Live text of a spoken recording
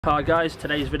Hi guys,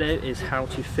 today's video is how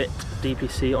to fit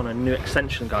DPC on a new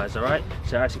extension, guys. Alright,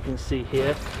 so as you can see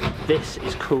here, this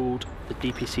is called the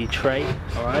DPC tray.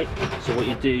 Alright, so what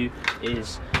you do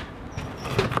is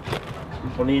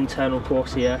on the internal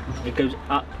course here, it goes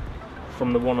up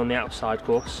from the one on the outside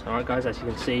course. Alright guys, as you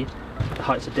can see, the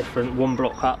heights are different, one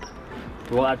block up.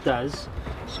 What that does,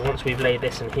 so once we've laid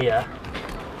this in here,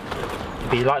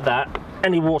 it'll be like that.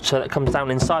 Any water that comes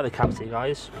down inside the cavity,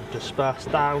 guys, will disperse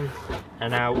down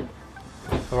and out.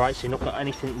 Alright, so you've not got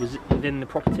anything within the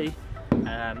property.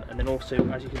 And then also,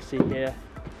 as you can see here,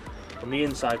 on the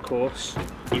inside course,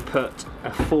 you put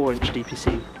a 4-inch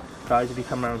DPC. Guys, if you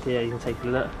come around here, you can take a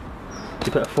look.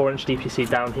 You put a 4-inch DPC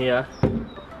down here,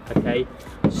 okay,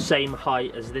 same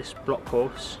height as this block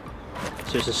course.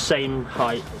 So it's the same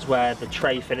height as where the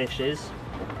tray finishes,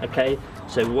 okay.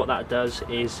 So what that does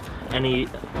is any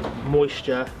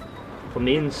moisture from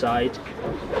the inside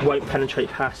won't penetrate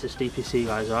past this DPC,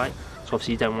 guys, right? So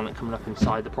obviously you don't want it coming up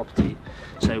inside the property.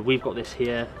 So we've got this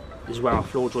here, this is where our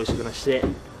floor joists are going to sit,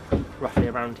 roughly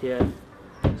around here.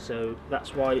 So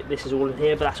that's why this is all in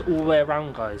here, but that's all the way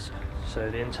around, guys. So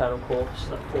the internal course,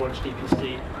 that 4-inch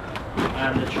DPC,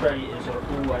 and the tray is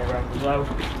all the way around as well.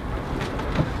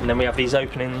 And then we have these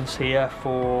openings here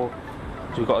for,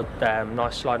 so we've got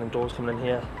nice sliding doors coming in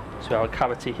here. So we have a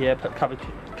cavity here, put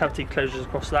cavity closures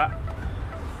across that.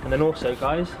 And then also,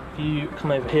 guys, if you come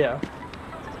over here,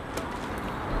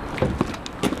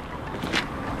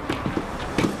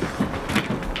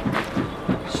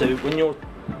 so when you're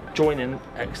joining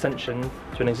extension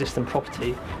to an existing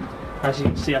property, as you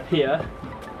can see up here,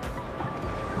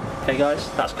 okay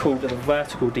guys, that's called a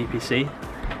vertical DPC.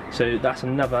 So that's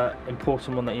another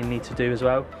important one that you need to do as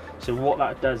well. So what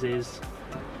that does is,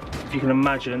 if you can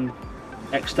imagine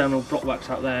external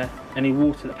blockworks out there, any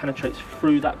water that penetrates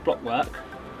through that blockwork,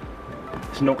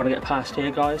 it's not going to get past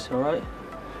here, guys, alright?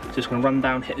 So it's going to run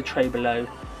down, hit the tray below,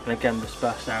 and again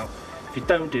disperse out. If you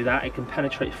don't do that, it can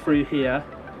penetrate through here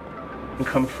and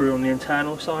come through on the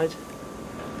internal side.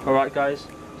 Alright guys,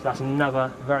 so that's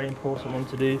another very important one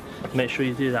to do. Make sure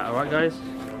you do that, alright guys?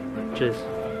 Cheers.